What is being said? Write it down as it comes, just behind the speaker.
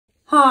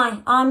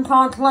Hi, I'm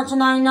Todd Collector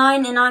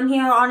 99 and I'm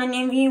here on an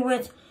interview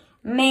with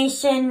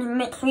Mason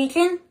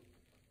mcreaken.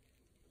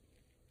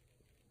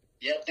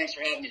 Yep, thanks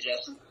for having me,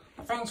 Justin.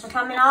 Thanks for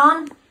coming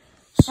on.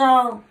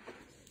 So,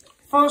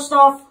 first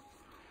off,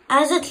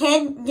 as a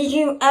kid, did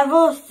you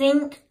ever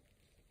think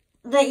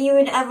that you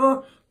would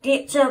ever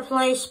get to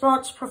play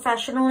sports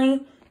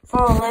professionally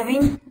for a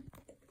living?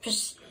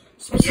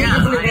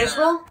 Specifically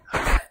baseball?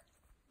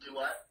 Do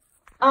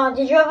what?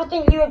 Did you ever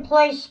think you would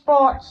play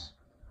sports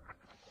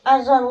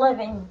as a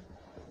living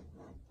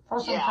for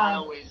some time? I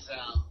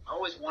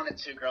always wanted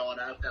to growing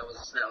up. That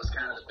was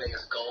kind of the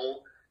biggest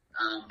goal.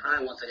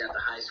 Probably once I got to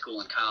high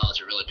school and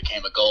college, it really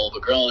became a goal.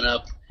 But growing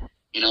up,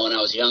 when I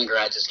was younger,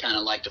 I just kind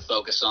of liked to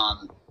focus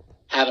on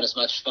having as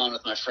much fun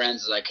with my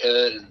friends as I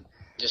could and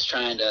just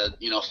trying to,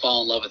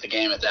 fall in love with the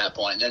game at that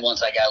point. And then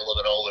once I got a little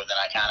bit older, then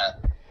I kind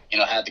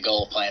of, had the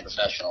goal of playing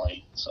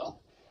professionally. So.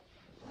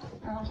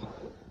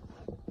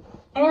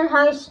 In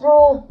high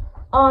school,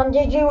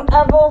 did you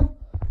ever,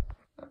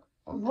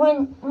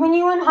 when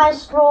you were in high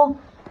school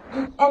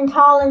and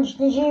college,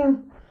 did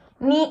you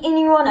meet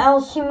anyone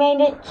else who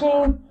made it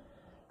to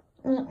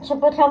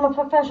become a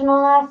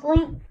professional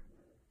athlete?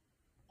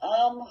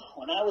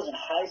 When I was in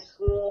high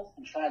school,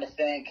 I'm trying to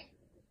think,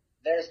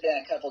 there's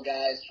been a couple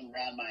guys from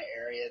around my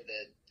area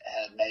that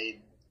have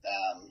made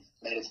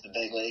it to the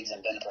big leagues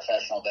and been in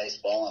professional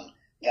baseball, and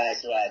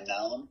guys who I had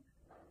known,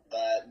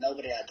 but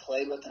nobody I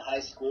played with in high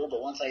school.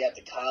 But once I got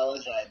to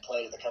college, I had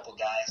played with a couple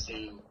guys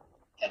who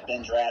had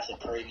been drafted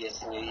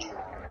previously,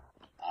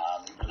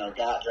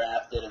 got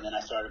drafted, and then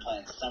I started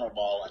playing summer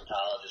ball in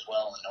college as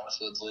well in the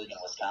Northwoods League in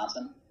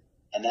Wisconsin.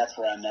 And that's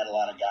where I met a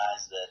lot of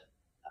guys that,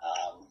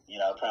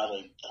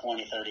 probably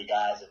 20, 30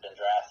 guys have been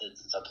drafted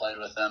since I played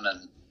with them,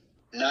 and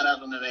none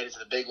of them have made it to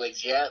the big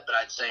leagues yet, but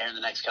I'd say here in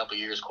the next couple of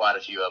years, quite a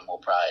few of them will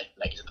probably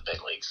make it to the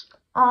big leagues.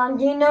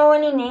 Do you know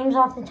any names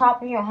off the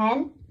top of your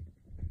head?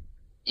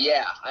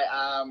 Yeah,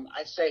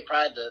 I'd say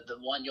probably the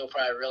one you'll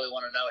probably really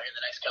want to know here in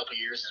the next couple of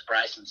years is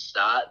Bryson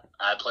Stott.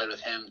 I played with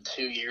him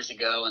 2 years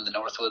ago in the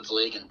Northwoods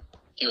League, and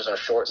he was our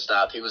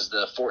shortstop. He was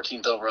the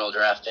 14th overall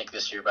draft pick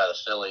this year by the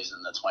Phillies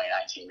in the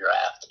 2019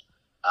 draft.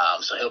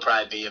 So he'll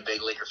probably be a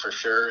big leaguer for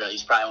sure.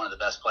 He's probably one of the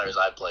best players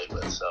I've played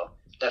with, so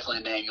definitely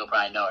a name you'll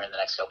probably know here in the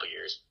next couple of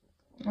years.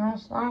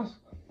 Nice.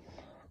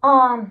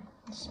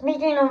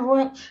 Speaking of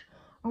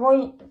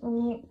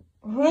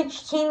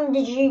which team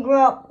did you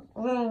grow up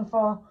rooting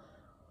for?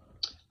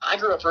 I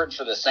grew up rooting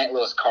for the St.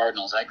 Louis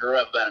Cardinals. I grew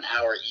up about an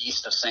hour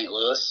east of St.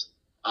 Louis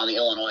on the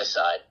Illinois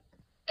side.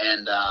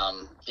 And,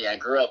 I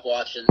grew up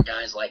watching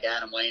guys like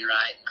Adam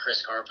Wainwright and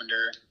Chris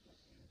Carpenter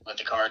with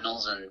the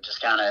Cardinals and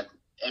just kind of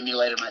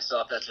emulated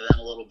myself after them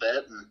a little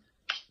bit. And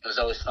it was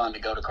always fun to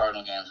go to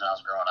Cardinal games when I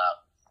was growing up.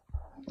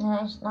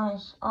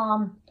 Nice.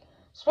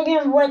 Speaking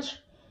of which,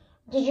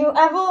 did you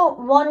ever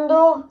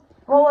wonder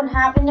what would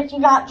happen if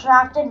you got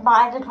drafted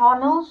by the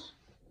Cardinals?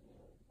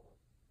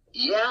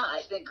 Yeah,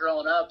 I think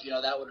growing up,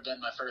 that would have been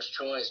my first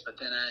choice. But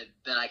then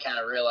I kind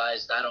of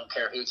realized I don't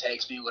care who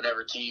takes me,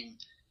 whatever team,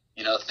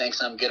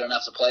 thinks I'm good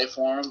enough to play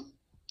for them.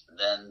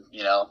 Then,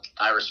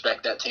 I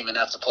respect that team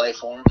enough to play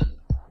for them. And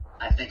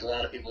I think a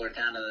lot of people are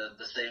kind of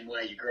the same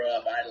way. You grow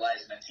up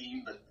idolizing a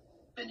team, but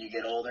then you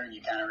get older and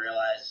you kind of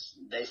realize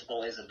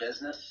baseball is a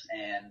business,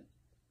 and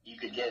you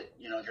could get,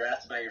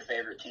 drafted by your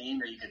favorite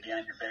team, or you could be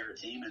on your favorite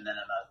team, and then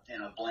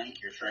in a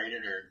blink you're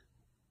traded, or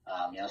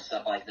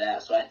stuff like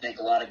that. So I think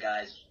a lot of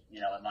guys,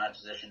 in my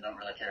position, don't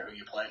really care who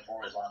you play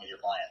for as long as you're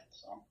playing.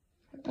 So.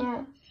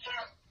 Yeah,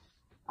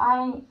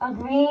 I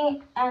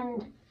agree.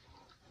 And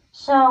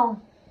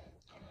so,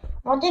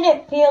 what did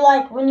it feel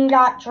like when you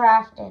got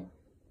drafted?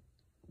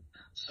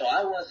 So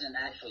I wasn't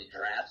actually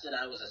drafted.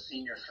 I was a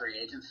senior free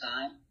agent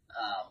sign.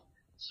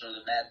 So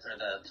the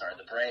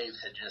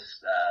Braves had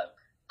just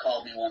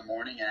called me one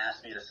morning and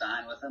asked me to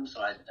sign with them.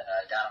 So I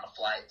got on a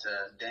flight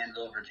to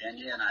Danville,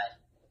 Virginia, and I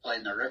played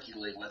in the rookie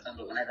league with them.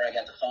 But whenever I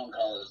got the phone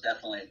call, it was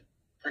definitely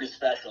pretty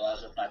special. I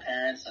was with my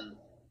parents, and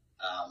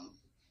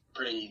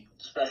pretty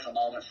special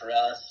moment for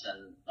us,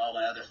 and all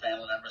my other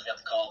family members got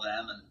to call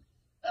them,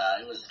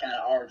 and it was kind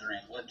of our dream.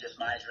 It wasn't just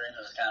my dream.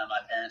 It was kind of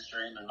my parents'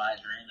 dream and my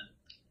dream,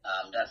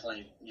 and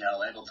definitely,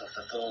 able to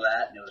fulfill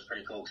that, and it was a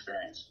pretty cool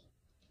experience.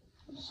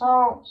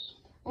 So,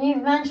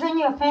 you've mentioned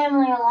your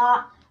family a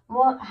lot.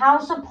 How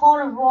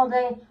supportive were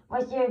they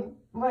with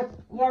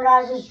your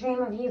guys'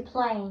 dream of you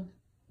playing?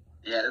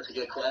 Yeah, that's a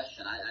good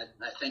question. I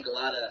think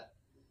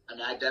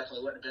I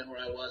definitely wouldn't have been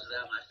where I was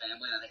without my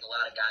family. I think a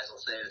lot of guys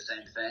will say the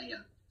same thing,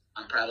 and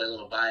I'm probably a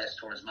little biased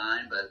towards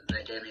mine, but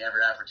they gave me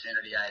every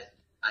opportunity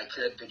I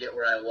could to get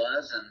where I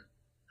was, and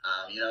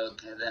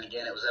and then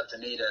again, it was up to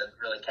me to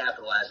really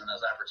capitalize on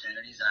those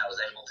opportunities, and I was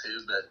able to,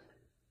 but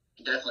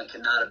definitely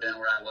could not have been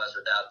where I was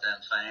without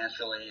them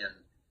financially and,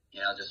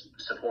 just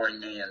supporting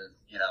me and,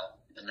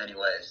 in many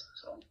ways.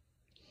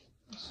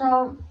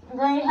 So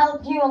they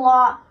helped you a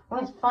lot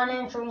with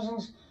financial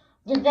reasons.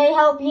 Did they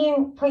help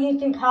you put you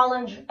through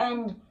college?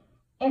 And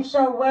if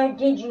so, where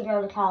did you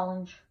go to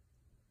college?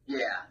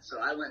 Yeah, so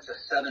I went to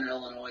Southern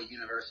Illinois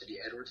University,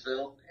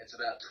 Edwardsville. It's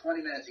about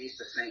 20 minutes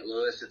east of St.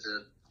 Louis. It's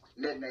a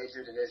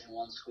mid-major Division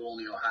I school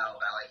in the Ohio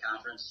Valley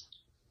Conference.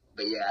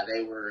 But yeah,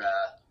 they were.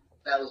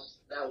 That was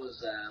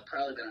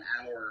probably about an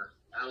hour.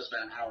 I was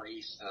about an hour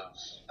east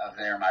of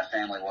there. My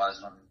family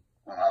was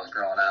when I was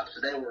growing up,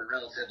 so they were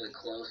relatively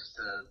close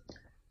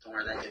to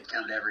where they could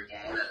come to every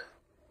game.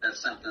 That's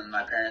something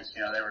my parents,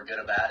 they were good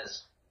about,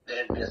 is they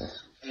didn't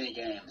miss any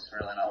games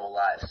really my whole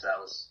life. So that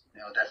was,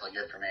 definitely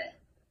good for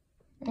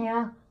me.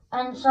 Yeah.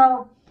 And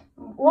so,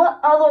 what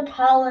other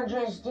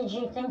colleges did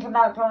you think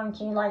about going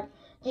to? Like,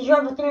 did you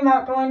ever think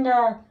about going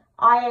to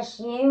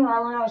ISU,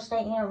 Illinois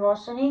State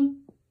University?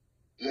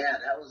 Yeah,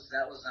 that was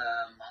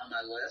on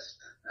my list.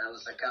 There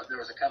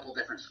was a couple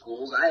different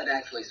schools. I had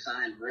actually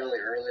signed really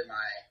early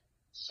my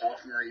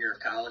sophomore year of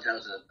college. I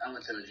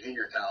went to a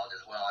junior college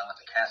as well. I went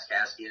to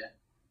Kaskaskia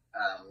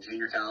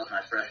junior college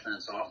my freshman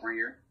and sophomore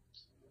year.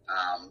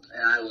 And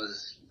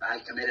I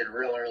committed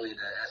real early to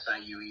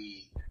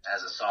SIUE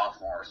as a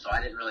sophomore, so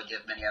I didn't really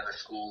give many other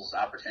schools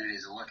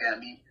opportunities to look at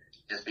me,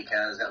 just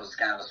because that was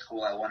kind of a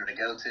school I wanted to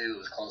go to. It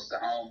was close to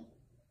home.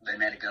 They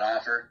made a good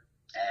offer,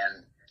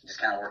 and it just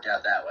kind of worked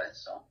out that way.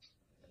 So,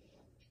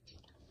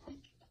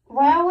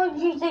 where would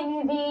you think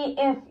you'd be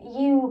if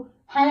you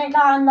hadn't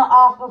gotten the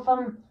offer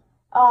from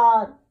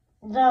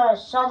the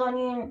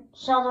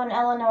Southern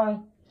Illinois?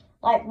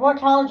 Like, what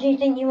college do you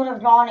think you would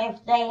have gone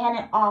if they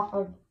hadn't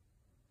offered?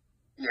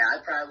 Yeah,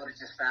 I probably would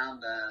have just found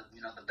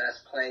the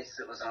best place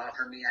that was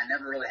offered me. I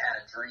never really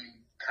had a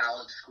dream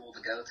college school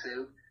to go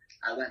to.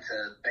 I went to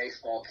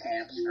baseball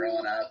camps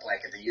growing up,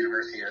 like at the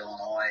University of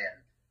Illinois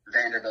and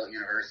Vanderbilt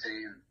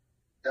University, and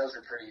those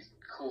are pretty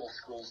cool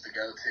schools to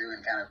go to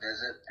and kind of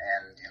visit,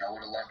 and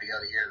would have loved to go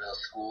to either of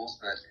those schools,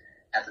 but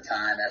at the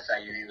time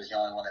SIUE was the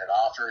only one that had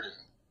offered, and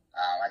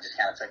I just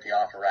kind of took the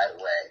offer right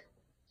away.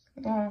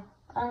 Yeah.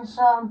 And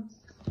so,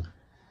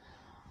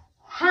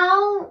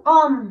 how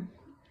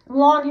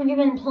long have you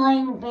been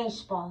playing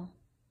baseball?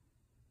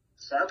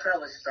 So I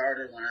probably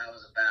started when I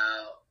was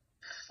about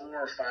 4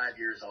 or 5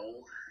 years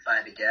old, if I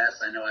had to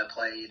guess. I know I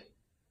played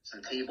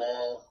some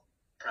t-ball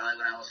probably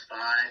when I was 5,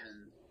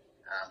 and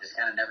just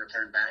kind of never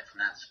turned back from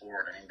that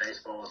sport. I mean,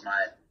 baseball was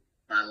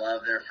my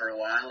love there for a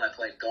while. I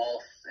played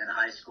golf in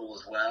high school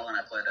as well, and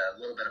I played a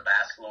little bit of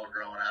basketball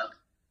growing up.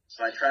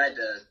 So I tried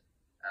to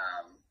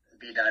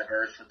be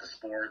diverse with the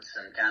sports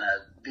and kind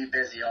of be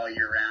busy all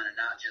year round and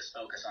not just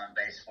focus on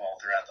baseball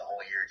throughout the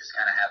whole year. Just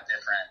kind of have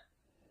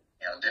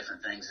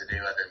different things to do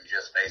other than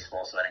just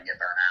baseball, so I didn't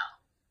get burnt out.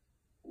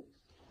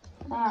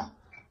 Yeah.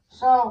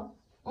 So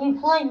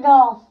you played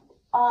golf.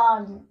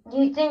 Do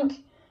you think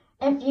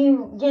if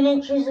you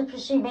didn't choose to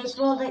pursue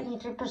baseball that you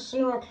could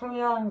pursue a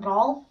career in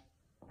golf?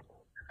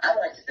 I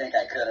like to think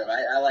I could have.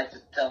 I like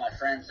to tell my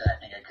friends that I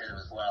think I could have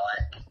as well.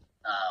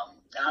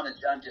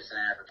 I'm just an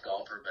average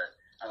golfer, but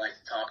I like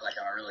to talk like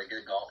I'm a really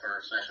good golfer,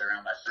 especially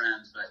around my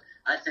friends. But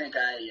I think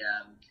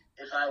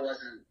if I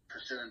wasn't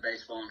pursuing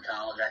baseball in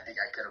college, I think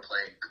I could have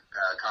played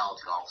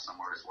college golf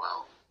somewhere as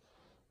well.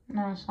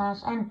 Nice.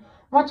 And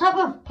what type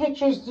of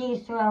pitches do you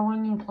throw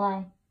when you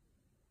play?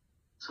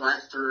 So I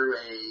threw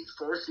a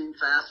 4-seam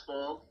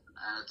fastball,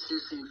 a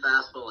 2-seam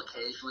fastball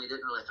occasionally.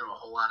 Didn't really throw a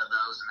whole lot of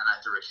those, and then I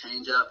threw a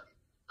changeup.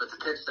 But the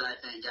pitch that I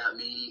think got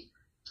me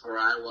to where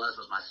I was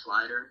my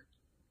slider.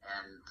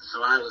 And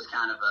so I was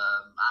I'm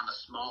a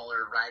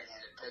smaller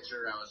right-handed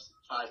pitcher. I was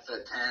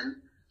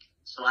 5'10",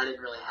 so I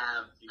didn't really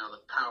have,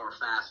 the power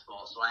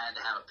fastball. So I had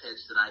to have a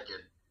pitch that I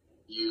could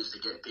use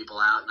to get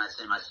people out. And I'd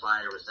say my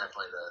slider was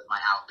definitely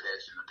my out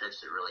pitch and the pitch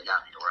that really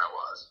got me to where I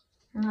was.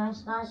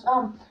 Nice.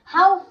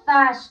 How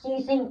fast do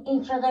you think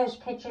each of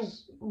those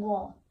pitches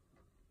were?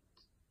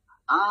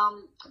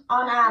 On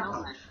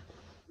average.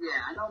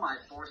 I know my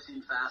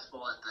 4-seam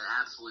fastball at the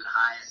absolute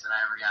highest that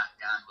I ever got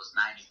was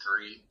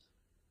 93.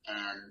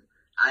 And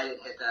I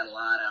didn't hit that a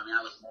lot. I mean,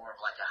 I was more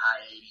of like a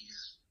high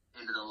 80s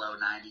into the low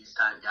 90s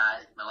type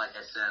guy. But like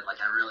I said,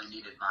 I really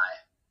needed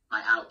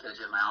my out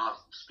pitch and my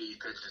off-speed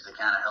pitches to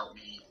kind of help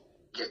me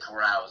get to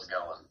where I was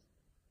going.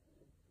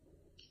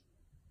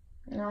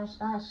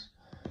 Nice.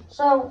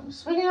 So,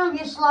 speaking of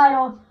your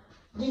slider,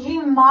 did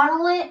you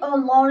model it or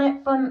learn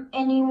it from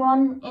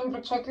anyone in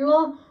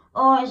particular?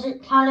 Or is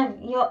it kind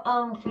of your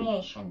own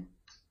creation?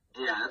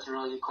 Yeah, that's a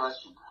really good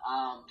question.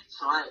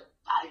 So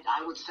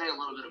I would say a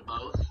little bit of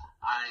both.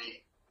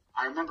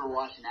 I remember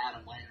watching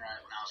Adam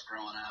Wainwright when I was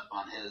growing up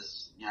on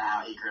his,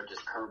 how he gripped his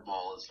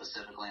curveball and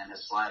specifically on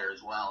his slider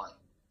as well. And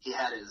he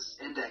had his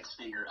index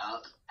finger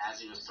up as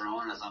he was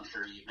throwing, as I'm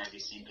sure you've maybe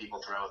seen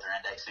people throw with their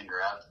index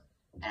finger up.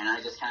 And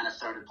I just kind of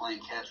started playing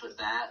catch with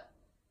that,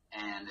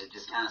 and it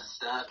just kind of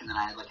stuck. And then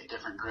I had a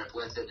different grip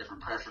with it,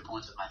 different pressure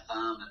points with my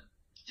thumb, and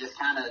just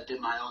kind of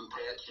did my own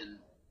pitch. And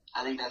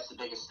I think that's the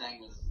biggest thing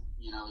with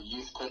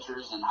youth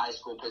pitchers and high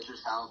school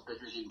pitchers, college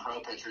pitchers, even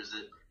pro pitchers,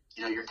 that,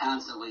 you're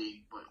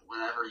constantly,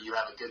 whenever you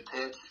have a good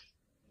pitch,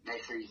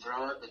 make sure you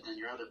throw it, but then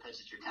your other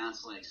pitches, you're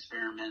constantly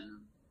experimenting,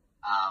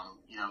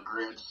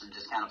 grips and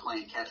just kind of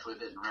playing catch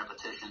with it and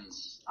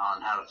repetitions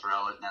on how to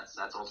throw it. And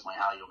that's ultimately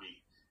how you'll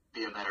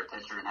be a better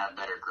pitcher and have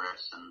better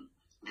grips and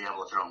be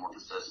able to throw more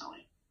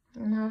consistently.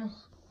 Nice.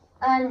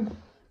 And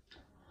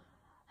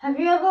have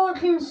you ever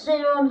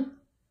considered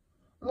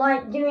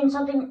like doing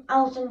something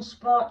else in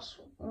sports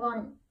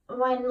when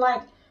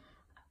like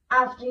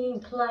after you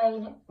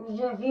played?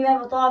 Have you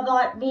ever thought about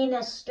like being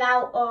a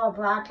scout or a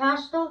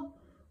broadcaster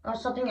or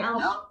something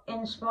else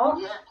in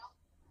sports?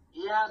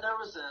 Yeah, there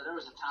was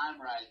a time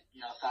where I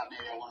thought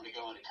maybe I wanted to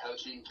go into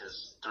coaching,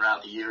 because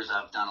throughout the years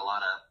I've done a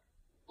lot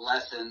of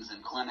lessons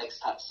and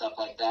clinics, stuff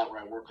like that, where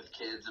I work with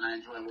kids, and I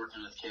enjoy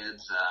working with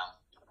kids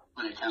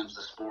when it comes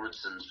to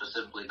sports and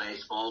specifically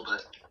baseball.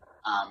 But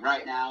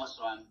right now,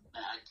 I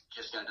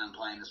just got done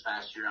playing this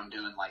past year. I'm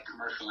doing like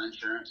commercial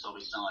insurance. I'll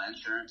be selling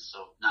insurance,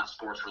 so not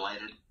sports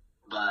related.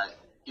 But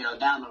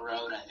down the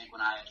road, I think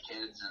when I have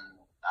kids and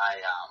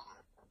I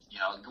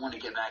want to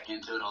get back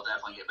into it, I'll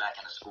definitely get back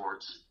into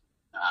sports.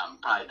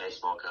 Probably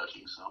baseball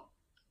coaching. So,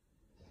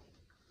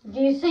 do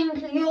you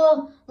think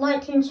you'll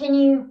like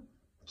continue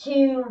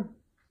to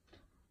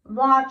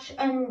watch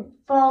and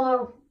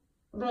follow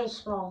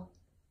baseball?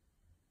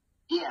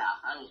 Yeah,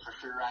 I will for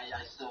sure. I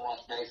still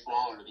watch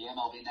baseball, or the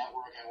MLB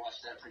Network. I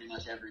watch that pretty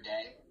much every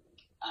day.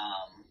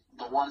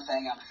 The one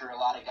thing I'm sure a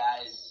lot of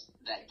guys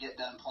that get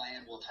done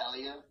playing will tell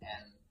you,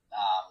 and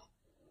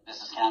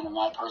this is kind of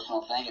my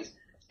personal thing, is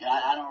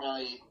I don't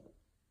really,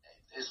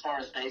 as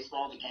far as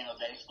baseball, the game of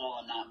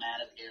baseball, I'm not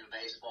mad at the game of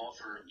baseball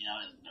for,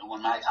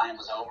 when my time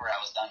was over, I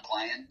was done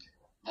playing.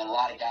 But a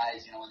lot of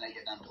guys, when they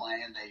get done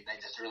playing, they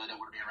just really don't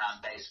want to be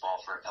around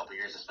baseball for a couple of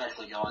years,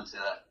 especially going to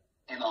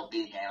an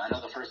MLB game. I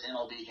know the first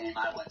MLB game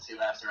I went to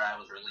after I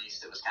was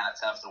released, it was kind of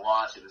tough to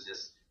watch. It was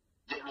just,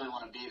 didn't really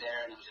want to be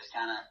there, and it was just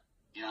kind of,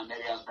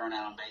 maybe I was burnt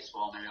out on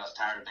baseball, maybe I was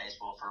tired of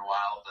baseball for a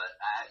while, but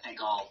I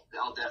think I'll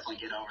definitely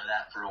get over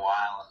that for a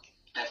while and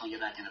definitely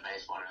get back into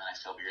baseball in the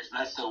next couple of years.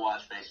 But I still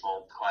watch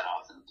baseball quite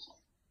often. So.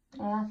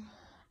 Yeah.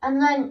 And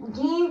then,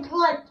 do you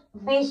collect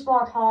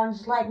baseball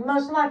cards like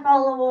most of my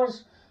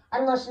followers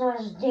and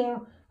listeners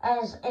do?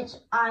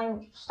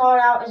 I start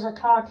out as a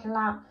card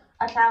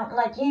account.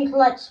 Like, do you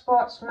collect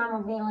sports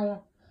memorabilia,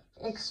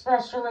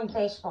 especially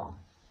baseball?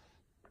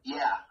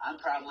 Yeah, I'm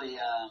probably.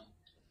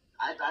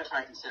 I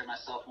probably consider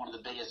myself one of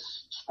the biggest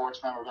sports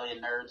memorabilia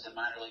nerds in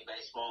minor league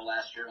baseball.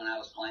 Last year when I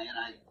was playing,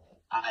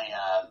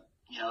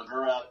 I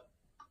grew up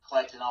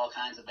collecting all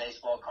kinds of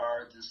baseball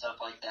cards and stuff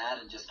like that,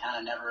 and just kind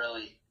of never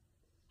really.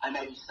 I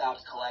maybe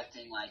stopped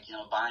collecting, like,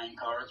 buying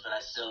cards, but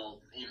I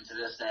still, even to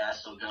this day, I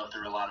still go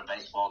through a lot of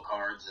baseball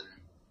cards, and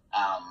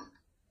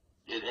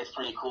it's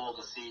pretty cool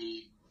to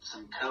see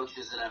some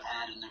coaches that I've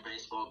had in their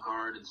baseball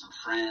card, and some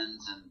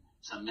friends and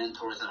some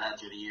mentors I've had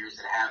through the years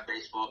that have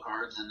baseball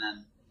cards, and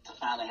then to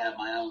finally have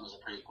my own was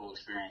a pretty cool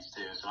experience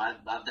too. So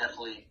I've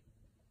definitely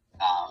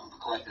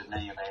collected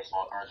many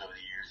baseball cards over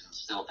the years and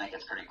still think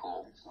it's pretty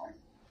cool. So.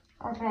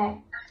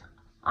 Okay.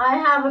 I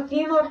have a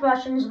few more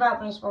questions about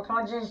baseball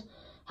cards.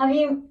 Have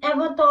you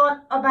ever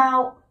thought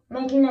about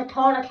making a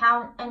card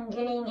account and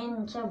getting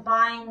into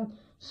buying,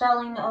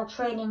 selling, or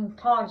trading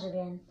cards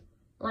again?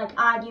 Like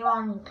I do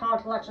on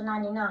Card Collection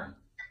 99.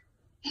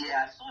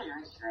 Yeah, I saw your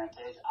Instagram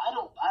page. I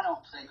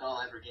don't think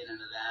I'll ever get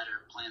into that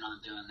or plan on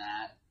doing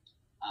that.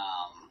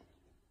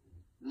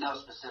 No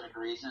specific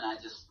reason. I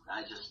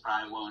just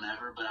probably won't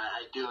ever. But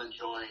I do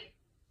enjoy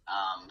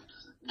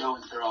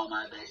going through all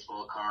my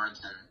baseball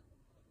cards, and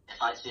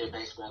if I see a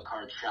baseball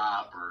card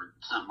shop or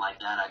something like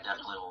that, I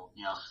definitely will,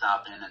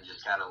 stop in and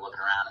just kind of look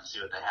around and see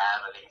what they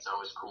have. I think it's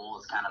always cool.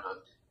 It's kind of a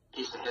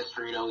piece of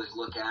history to always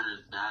look at it.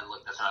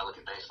 That's how I look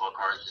at baseball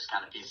cards, just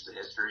kind of pieces of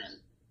history, and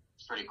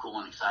it's pretty cool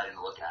and exciting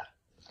to look at.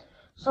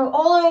 So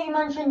earlier you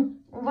mentioned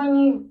when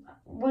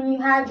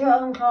you had your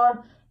own card,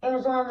 it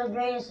was one of the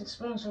greatest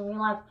experiences of your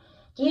life.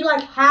 Do you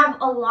have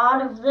a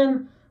lot of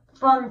them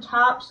from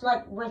Topps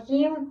with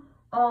you,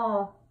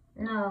 or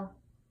no?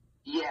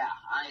 Yeah,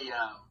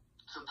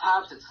 so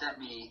Topps had sent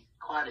me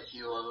quite a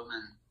few of them,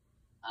 and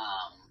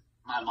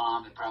my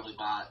mom had probably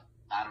bought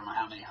I don't know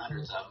how many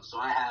hundreds of them. So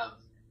I have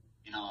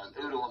an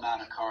oodle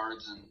amount of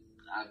cards, and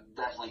I've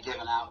definitely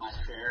given out my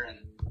share, and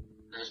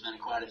there's been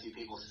quite a few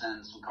people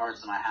send some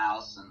cards to my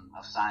house, and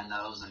I've signed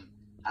those, and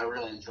I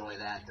really enjoy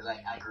that because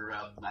I grew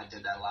up, I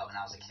did that a lot when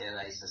I was a kid.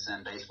 I used to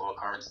send baseball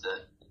cards to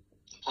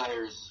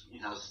players,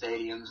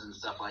 stadiums and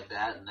stuff like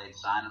that, and they'd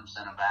sign them,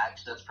 send them back.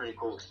 So that's a pretty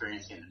cool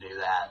experience getting to do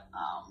that.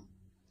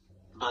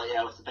 But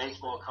yeah, with the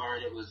baseball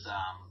card, it was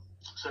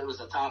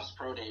a Topps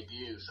Pro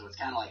debut, so it's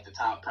kind of like the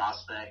top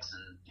prospects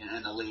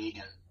in the league.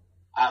 And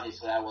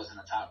obviously, I wasn't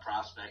a top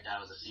prospect; I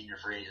was a senior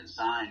free agent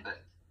signed.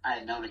 But I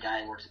had known a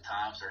guy who worked at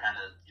Topps, or had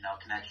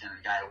a connection to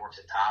a guy who works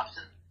at Topps,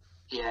 and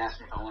he had asked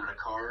me if I wanted a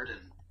card,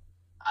 and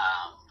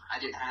I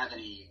didn't have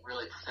any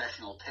really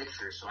professional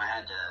pictures, so I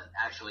had to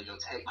actually go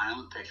take my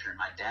own picture. And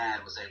my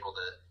dad was able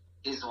to.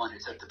 He's the one who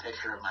took the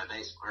picture of my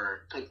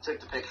took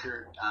the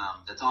picture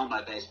that's on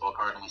my baseball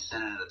card, and we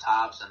sent it to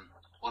Topps. And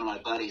one of my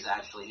buddies,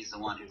 actually, he's the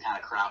one who kind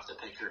of cropped the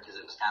picture because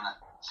it was kind of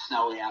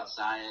snowy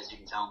outside, as you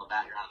can tell in the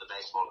background of the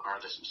baseball card.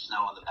 There's some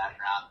snow in the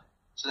background.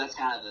 So that's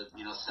kind of the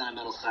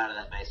sentimental side of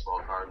that baseball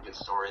card. Good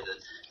story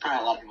that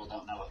probably a lot of people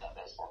don't know about that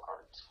baseball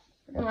card.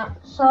 Yeah.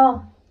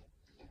 So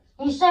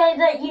you say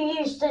that you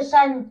used to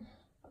send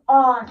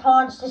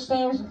cards to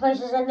stadiums and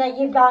places, and that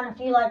you've gotten a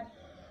few.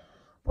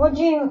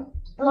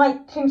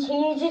 like,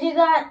 continue to do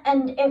that?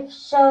 And if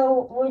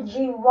so, would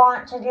you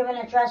want to give an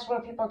address where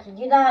people can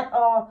do that?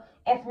 Or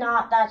if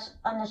not, that's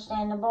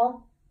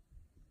understandable.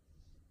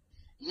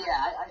 Yeah,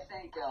 I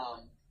think I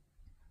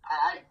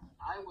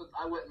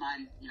wouldn't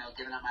mind, you know,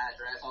 giving up my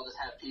address. I'll just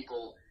have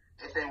people,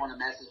 if they want to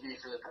message me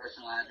for the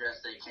personal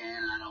address, they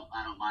can. And I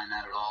don't mind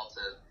that at all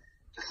to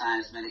sign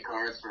as many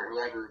cards for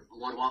whoever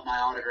would want my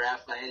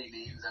autograph by any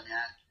means. I mean,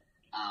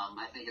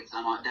 I think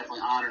I'm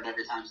definitely honored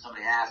every time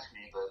somebody asks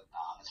me, but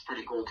it's a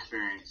pretty cool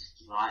experience.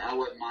 So I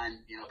wouldn't mind,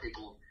 you know,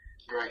 people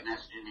direct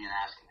messaging me and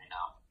asking me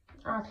now.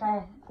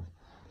 Okay.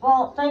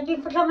 Well, thank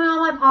you for coming on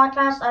my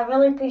podcast. I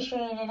really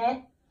appreciated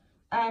it.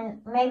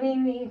 And maybe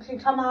you could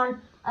come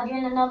on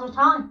again another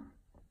time.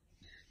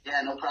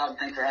 Yeah, no problem.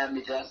 Thanks for having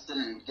me, Justin,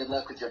 and good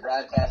luck with your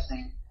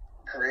broadcasting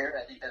career.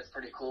 I think that's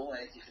pretty cool. I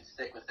think you should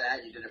stick with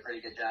that. You did a pretty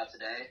good job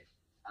today.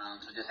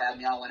 So just have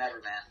me on whenever,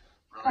 man.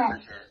 Really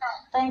appreciate it.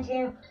 Thank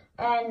you,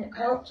 and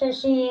hope to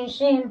see you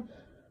soon.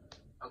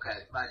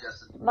 Okay, bye,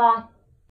 Justin. Bye.